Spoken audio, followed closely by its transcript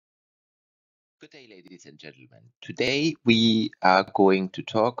Good day, ladies and gentlemen. Today we are going to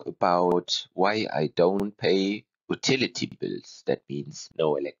talk about why I don't pay utility bills. That means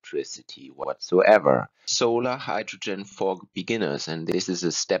no electricity whatsoever. Solar hydrogen for beginners, and this is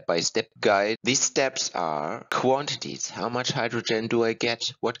a step-by-step guide. These steps are quantities. How much hydrogen do I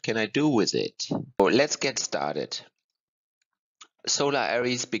get? What can I do with it? So let's get started. Solar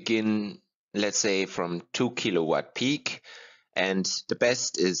arrays begin, let's say, from 2 kilowatt peak. And the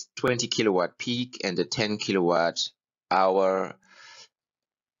best is 20 kilowatt peak and a 10 kilowatt hour.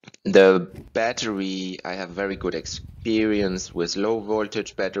 The battery, I have very good experience with low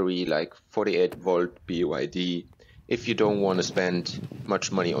voltage battery like 48 volt BYD if you don't want to spend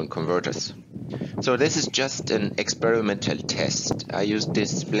much money on converters. So this is just an experimental test. I use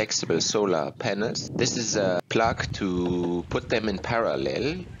these flexible solar panels. This is a plug to put them in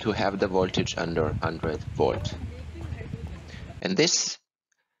parallel to have the voltage under 100 volt. And this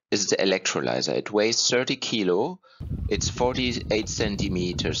is the electrolyzer. It weighs 30 kilo. It's 48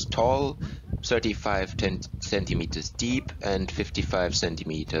 centimeters tall, 35 centimeters deep, and 55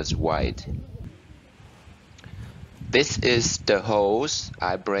 centimeters wide. This is the hose.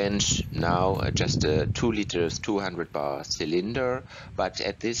 I branch now just a 2 liters 200 bar cylinder, but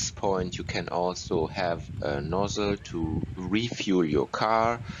at this point you can also have a nozzle to refuel your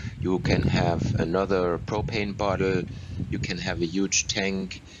car. You can have another propane bottle. You can have a huge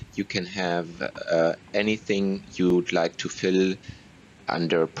tank. You can have anything you'd like to fill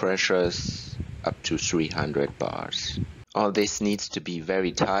under pressures up to 300 bars. All this needs to be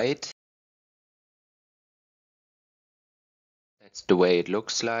very tight. That's the way it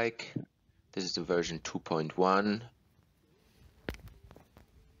looks like. This is the version 2.1.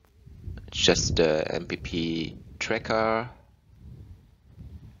 It's just the MPP tracker.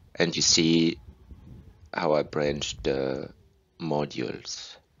 And you see how I branched the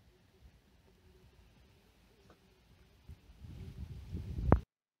modules.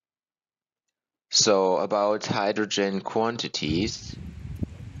 So about hydrogen quantities.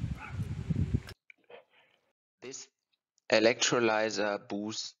 This electrolyzer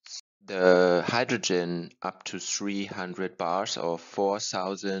boosts the hydrogen up to 300 bars or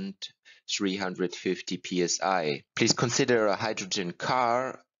 4,350 psi. Please consider a hydrogen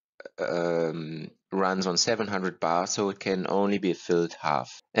car runs on 700 bars, so it can only be filled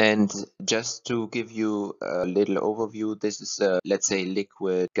half. And just to give you a little overview, this is a, let's say,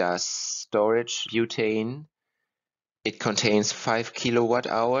 liquid gas storage butane. It contains 5 kilowatt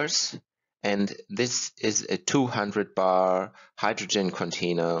hours. And this is a 200 bar hydrogen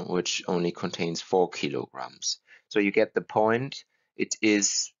container, which only contains 4 kilograms. So you get the point. It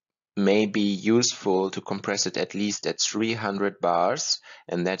is maybe useful to compress it at least at 300 bars.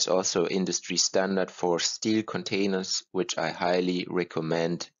 And that's also industry standard for steel containers, which I highly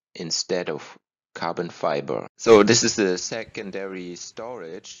recommend instead of carbon fiber. So this is the secondary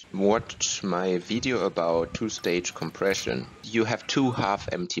storage. Watch my video about two-stage compression. You have two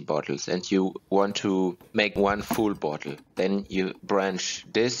half-empty bottles and you want to make one full bottle. Then you branch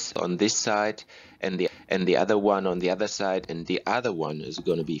this on this side and the other one on the other side, and the other one is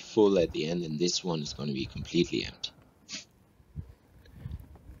going to be full at the end and this one is going to be completely empty.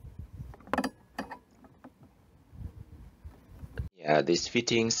 Yeah, these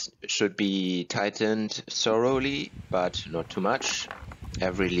fittings should be tightened thoroughly, but not too much.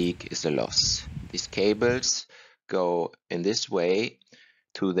 Every leak is a loss. These cables go in this way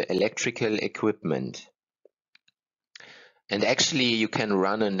to the electrical equipment. And actually you can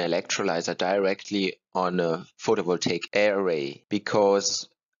run an electrolyzer directly on a photovoltaic array because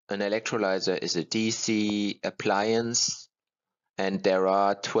an electrolyzer is a DC appliance and there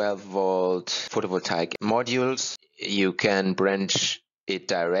are 12-volt photovoltaic modules. You can branch it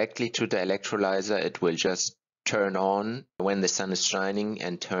directly to the electrolyzer. It will just turn on when the sun is shining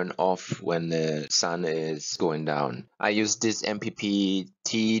and turn off when the sun is going down. I use this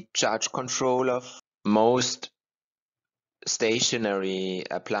MPPT charge controller. Most stationary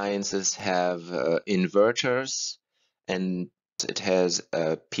appliances have inverters, and it has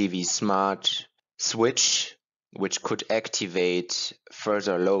a PV smart switch which could activate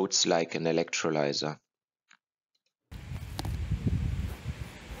further loads like an electrolyzer.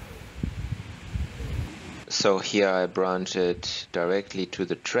 So here I branch it directly to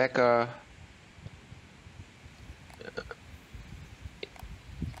the tracker.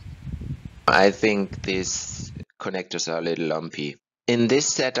 I think these connectors are a little lumpy. In this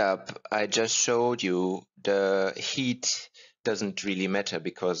setup, I just showed you the heat doesn't really matter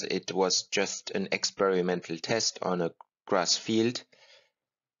because it was just an experimental test on a grass field.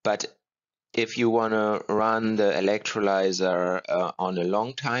 But If you want to run the electrolyzer on a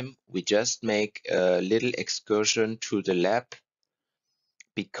long time, we just make a little excursion to the lab,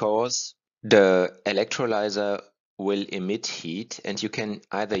 because the electrolyzer will emit heat and you can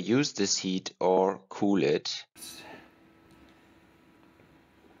either use this heat or cool it.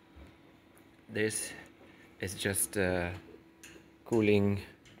 This is just a cooling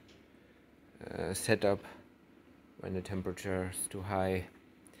setup. When the temperature is too high,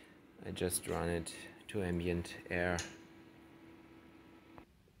 I just run it to ambient air.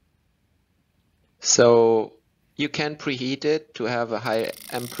 So you can preheat it to have a high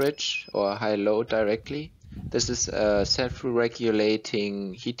amperage or a high load directly. This is a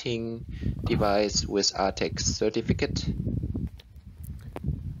self-regulating heating device with ARTEX certificate.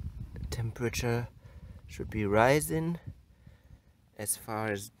 Temperature should be rising as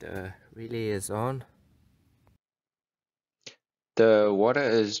far as the relay is on. The water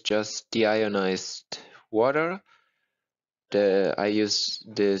is just deionized water. I use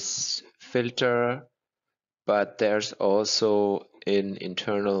this filter, but there's also an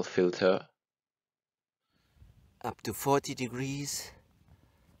internal filter. Up to 40 degrees.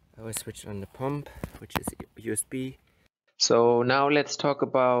 I will switch on the pump, which is USB. So now let's talk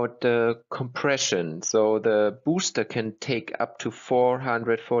about the compression. So the booster can take up to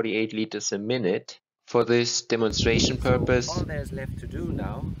 448 liters a minute. For this demonstration purpose, all there's left to do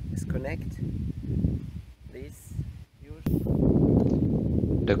now is connect these.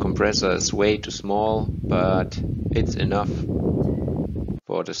 The compressor is way too small, but it's enough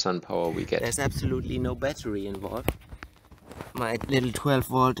for the sun power we get. There's absolutely no battery involved. My little 12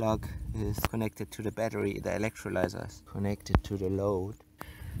 volt plug is connected to the battery, the electrolyzer is connected to the load.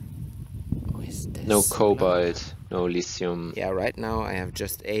 No cobalt, no lithium. Yeah, right now I have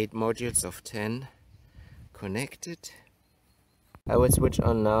just 8 modules of 10 connected. I will switch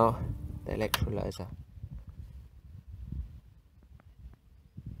on now the electrolyzer.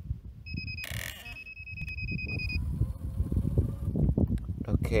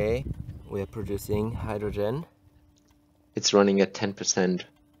 Okay, we are producing hydrogen. It's running at 10%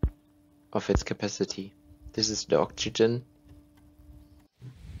 of its capacity. This is the oxygen.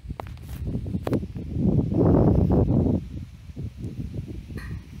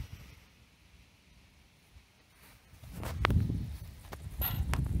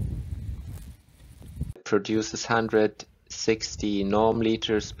 It produces 160 norm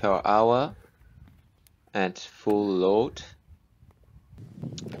liters per hour at full load.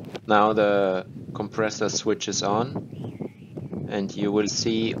 Now the compressor switches on, and you will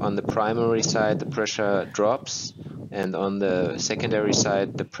see on the primary side the pressure drops, and on the secondary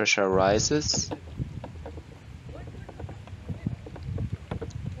side the pressure rises.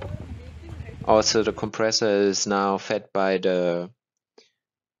 Also, the compressor is now fed by the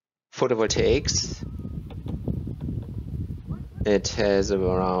photovoltaics. It has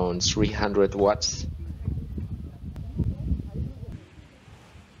around 300 watts.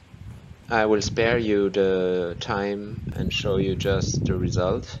 I will spare you the time and show you just the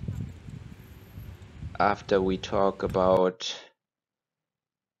result after we talk about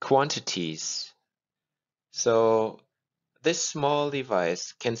quantities. So this small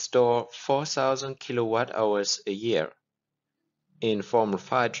device can store 4,000 kilowatt hours a year in form of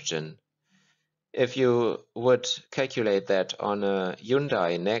hydrogen. If you would calculate that on a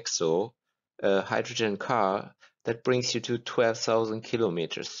Hyundai Nexo, a hydrogen car, that brings you to 12,000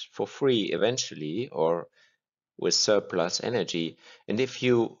 kilometers for free eventually, or with surplus energy. And if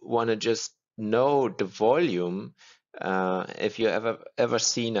you want to just know the volume, if you ever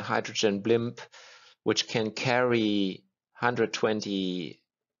seen a hydrogen blimp which can carry 120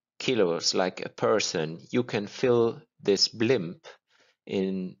 kilos like a person, you can fill this blimp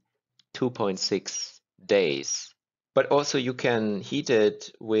in 2.6 days. But also you can heat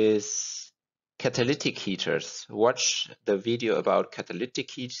it with catalytic heaters. Watch the video about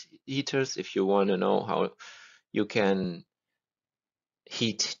catalytic heaters if you want to know how you can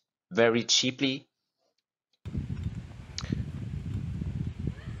heat very cheaply.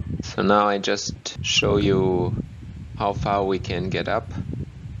 So now I just show you how far we can get up.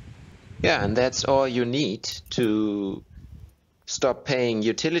 Yeah, and that's all you need to stop paying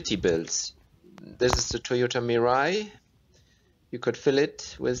utility bills. This is the Toyota Mirai. You could fill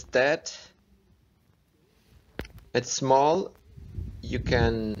it with that. It's small, you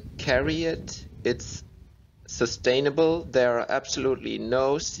can carry it, it's sustainable, there are absolutely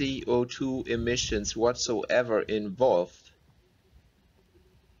no CO2 emissions whatsoever involved.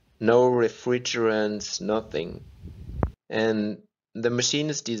 No refrigerants, nothing. And the machine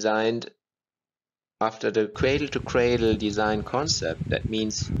is designed after the cradle-to-cradle design concept. That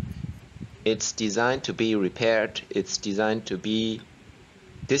means It's designed to be repaired, it's designed to be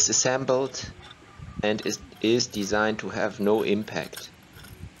disassembled, and is designed to have no impact.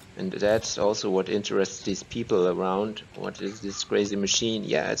 And that's also what interests these people around. What is this crazy machine?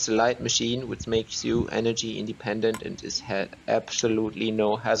 Yeah, it's a light machine which makes you energy independent and is absolutely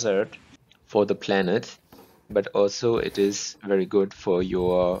no hazard for the planet, but also it is very good for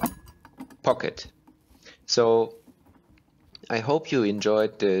your pocket. So I hope you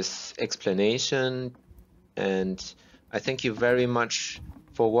enjoyed this explanation, and I thank you very much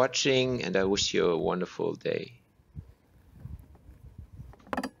for watching, and I wish you a wonderful day.